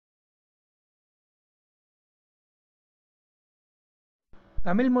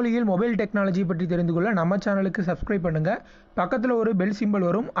தமிழ் மொழியில் mobile technology பற்றி தெரிந்து கொள்ள நம்ம சேனலுக்கு சப்ஸ்கிரைப் பண்ணுங்கள். பக்கத்தில் ஒரு பெல் சிம்பல்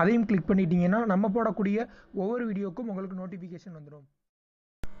வரும், அதையும் கிளிக் பண்ணிட்டீங்கன்னா நம்ம போடக்கூடிய ஒவ்வொரு வீடியோக்கும் உங்களுக்கு நோட்டிஃபிகேஷன் வந்துடும்.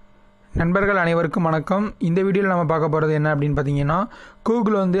 நண்பர்கள் அனைவருக்கும் வணக்கம். இந்த வீடியோவில் நம்ம பார்க்க போகிறது என்ன அப்படின்னு பார்த்தீங்கன்னா,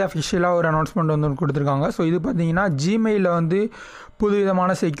 கூகுள் அஃபிஷியலாக ஒரு அனௌன்ஸ்மெண்ட் கொடுத்துருக்காங்க. ஸோ இது பார்த்தீங்கன்னா ஜிமெயிலில் புது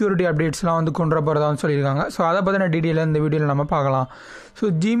விதமான செக்யூரிட்டி அப்டேட்ஸ்லாம் கொண்டு போகிறதான்னு சொல்லியிருக்காங்க. ஸோ அதை பற்றின டீட்டெயிலாக இந்த வீடியோவில் நம்ம பார்க்கலாம்.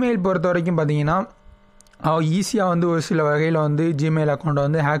 ஸோ ஜிமெயில் பொறுத்த வரைக்கும் பார்த்தீங்கன்னா ஈஸியாக ஒரு சில வகையில் ஜிமெயில்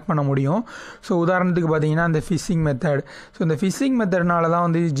அக்கௌண்ட்டை ஹேக் பண்ண முடியும். ஸோ உதாரணத்துக்கு பார்த்தீங்கன்னா இந்த ஃபிஷிங் மெத்தட். ஸோ இந்த ஃபிஷிங் மெத்தட்னால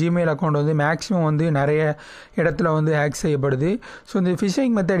தான் ஜிமெயில் அக்கௌண்ட் மேக்ஸிமம் நிறைய இடத்துல ஹேக் செய்யப்படுது. ஸோ இந்த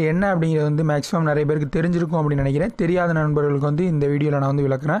ஃபிஷிங் மெத்தட் என்ன அப்படிங்கிறது மேக்ஸிமம் நிறைய பேருக்கு தெரிஞ்சிருக்கும் அப்படின்னு நினைக்கிறேன். தெரியாத நண்பர்களுக்கு இந்த வீடியோவில் நான்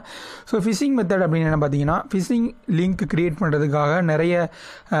விளக்குறேன். ஸோ ஃபிஷிங் மெத்தட் அப்படின்னு என்ன பார்த்தீங்கன்னா, ஃபிஷிங் லிங்க் க்ரியேட் பண்ணுறதுக்காக நிறைய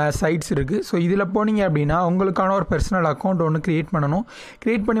சைட்ஸ் இருக்குது. ஸோ இதில் போனீங்க அப்படின்னா உங்களுக்கான ஒரு பர்சனல் அக்கௌண்ட் ஒன்று க்ரியேட் பண்ணணும்.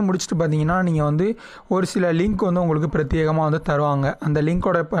 க்ரியேட் பண்ணி முடிச்சுட்டு பார்த்தீங்கன்னா நீங்கள் ஒரு சில லிங்க் உங்களுக்கு பிரத்யேகமாக தருவாங்க. அந்த லிங்க்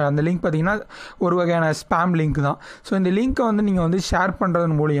பார்த்தீங்கன்னா ஒரு வகையான ஸ்பேம் லிங்க் தான். ஸோ இந்த லிங்க்கை நீங்கள் ஷேர்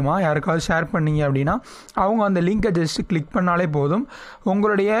பண்ணுறது மூலியமாக யாருக்காவது ஷேர் பண்ணீங்க அப்படின்னா அவங்க அந்த லிங்க்கை ஜஸ்ட் கிளிக் பண்ணாலே போதும்.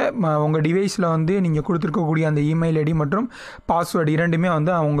 உங்கள் டிவைஸில் நீங்கள் கொடுத்துருக்கக்கூடிய அந்த இமெயில் ஐடி மற்றும் பாஸ்வேர்டு இரண்டுமே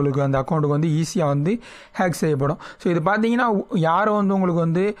அவங்களுக்கு அந்த அக்கௌண்ட்டுக்கு ஈஸியாக ஹேக் செய்யப்படும். ஸோ இது பார்த்தீங்கன்னா யாரும்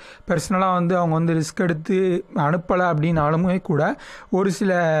உங்களுக்கு பர்சனலாக அவங்க ரிஸ்க் எடுத்து அனுப்பலை அப்படின்னாலுமே கூட ஒரு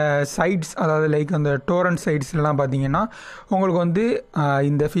சில சைட்ஸ், அதாவது லைக் அந்த டோரண்ட் சைட்ஸ்லாம் பார்த்தீங்கன்னா உங்களுக்கு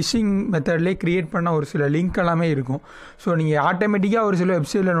இந்த ஃபிஷிங் மெத்தட்லேயே க்ரியேட் பண்ண ஒரு சில லிங்க் எல்லாமே இருக்கும். ஸோ நீங்கள் ஆட்டோமேட்டிக்காக ஒரு சில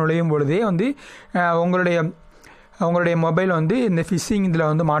வெப்சைட்டில் நுழையும் பொழுதே உங்களுடைய மொபைல் இந்த ஃபிஷிங்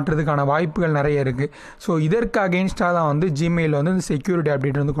இதில் மாற்றுறதுக்கான வாய்ப்புகள் நிறைய இருக்குது. ஸோ இதற்கு அகெயின்ஸ்டாக தான் ஜிமெயில் இந்த செக்யூரிட்டி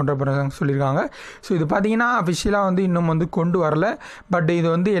அப்டேட் கொண்டு போகிறாங்க சொல்லியிருக்காங்க. ஸோ இது பார்த்தீங்கன்னா அஃபிஷியலாக இன்னும் கொண்டு வரல. பட்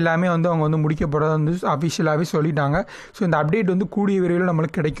இது எல்லாமே அவங்க முடிக்க போகிறத அஃபிஷியலாகவே சொல்லிட்டாங்க. ஸோ இந்த அப்டேட் கூடிய விரைவில்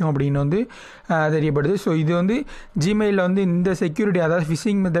நம்மளுக்கு கிடைக்கும் அப்படின்னு தெரியப்படுது. ஸோ இது ஜிமெயிலில் இந்த செக்யூரிட்டி, அதாவது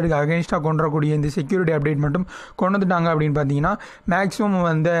ஃபிஷிங் மெத்தடுக்கு அகெயின்ஸ்டாக கொண்டு வரக்கூடிய இந்த செக்யூரிட்டி அப்டேட் மட்டும் கொண்டு வந்துட்டாங்க அப்படின்னு பார்த்தீங்கன்னா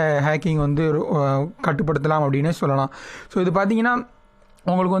மேக்ஸிமம் ஹேக்கிங் கட்டுப்படுத்தலாம் அப்படின்னு சொல்லலாம். ஸோ இது பார்த்தீங்கன்னா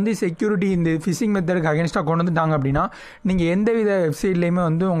உங்களுக்கு செக்யூரிட்டி இந்த ஃபிஷிங் மெத்தடுக்கு அகேன்ஸ்டாக கொண்டு வந்துட்டாங்க அப்படின்னா நீங்கள் எந்தவித வெப்சைட்லேயுமே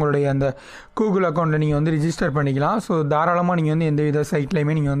உங்களுடைய அந்த கூகுள் அக்கௌண்ட்டில் நீங்கள் ரிஜிஸ்டர் பண்ணிக்கலாம். ஸோ தாராளமாக நீங்கள் எந்தவித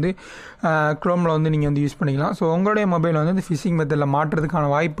சைட்லேயுமே நீங்கள் க்ரோமில் நீங்கள் யூஸ் பண்ணிக்கலாம். ஸோ உங்களுடைய மொபைல் இந்த ஃபிஷிங் மெத்தடில்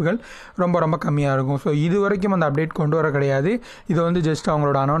மாற்றுறதுக்கான வாய்ப்புகள் ரொம்ப ரொம்ப கம்மியாக இருக்கும். ஸோ இது வரைக்கும் அந்த அப்டேட் கொண்டு வர கிடையாது. இது ஜஸ்ட்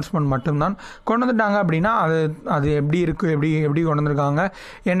அவங்களோட அனௌன்ஸ்மெண்ட் மட்டும்தான். கொண்டு வந்துட்டாங்க அப்படின்னா அது எப்படி இருக்குது, எப்படி கொண்டு வந்திருக்காங்க,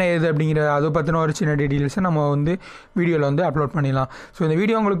 என்ன ஏது அப்படிங்கிற அதை பற்றின ஒரு சின்ன டீட்டெயில்ஸை நம்ம வீடியோவில் அப்லோட் பண்ணிடலாம். ஸோ இந்த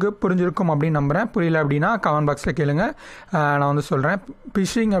வீடியோ உங்களுக்கு புரிஞ்சிருக்கும் அப்படின்னு நம்புகிறேன். புரியல அப்படின்னா கமெண்ட் பாக்ஸில் கேளுங்க, நான் சொல்கிறேன்.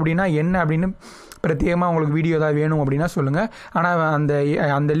 ஃபிஷிங் அப்படின்னா என்ன அப்படின்னு பிரத்யேகமாக உங்களுக்கு வீடியோ ஏதாவது வேணும் அப்படின்னா சொல்லுங்கள். ஆனால்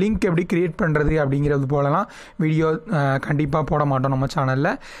அந்த லிங்க் எப்படி க்ரியேட் பண்ணுறது அப்படிங்கிறது போலலாம் வீடியோ கண்டிப்பாக போட மாட்டோம் நம்ம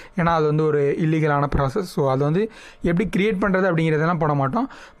சேனலில். ஏன்னா அது ஒரு இல்லீகலான ப்ராசஸ். ஸோ அது எப்படி க்ரியேட் பண்ணுறது அப்படிங்கிறதெல்லாம் போட மாட்டோம்.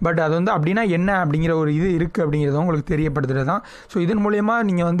 பட் அது அப்படின்னா என்ன அப்படிங்கிற ஒரு இது இருக்குது அப்படிங்கிறத உங்களுக்கு தெரியப்படுத்துறது தான். ஸோ இதன் மூலயமா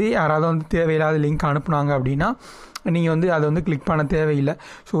நீங்கள் யாராவது தேவையில்லாத லிங்க் அனுப்புனாங்க அப்படின்னா நீங்கள் அதை கிளிக் பண்ண தேவையில்லை.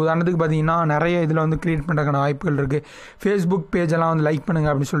 ஸோ உதாரணத்துக்கு பார்த்தீங்கன்னா நிறைய இதில் க்ரியேட் பண்ணுறதுக்கான வாய்ப்புகள் இருக்குது. ஃபேஸ்புக் பேஜெல்லாம் லைக்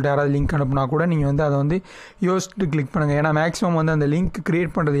பண்ணுங்கள் அப்படின்னு சொல்லிட்டு யாராவது லிங்க் அனுப்புனா கூட நீங்கள் அதை யோசிச்சுட்டு கிளிக் பண்ணுங்கள். ஏன்னா மேக்ஸிமம் அந்த லிங்க்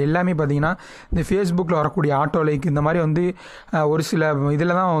க்ரியேட் பண்ணுறது எல்லாமே பார்த்தீங்கன்னா இந்த ஃபேஸ்புக்கில் வரக்கூடிய ஆட்டோ லைக் இந்த மாதிரி ஒரு சில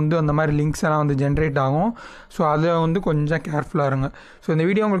இதில் தான் அந்த மாதிரி லிங்க்ஸ் எல்லாம் ஜென்ரேட் ஆகும். ஸோ அதை கொஞ்சம் கேர்ஃபுல்லாக இருங்க. ஸோ இந்த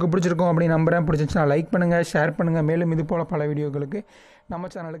வீடியோ உங்களுக்கு பிடிச்சிருக்கும் அப்படின்னு நம்புகிறேன். பிடிச்சிருந்துச்சுன்னா லைக் பண்ணுங்கள், ஷேர் பண்ணுங்கள். மேலும் இது போல் பல வீடியோக்களுக்கு நம்ம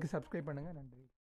சேனலுக்கு சப்ஸ்கிரைப் பண்ணுங்கள். நன்றி.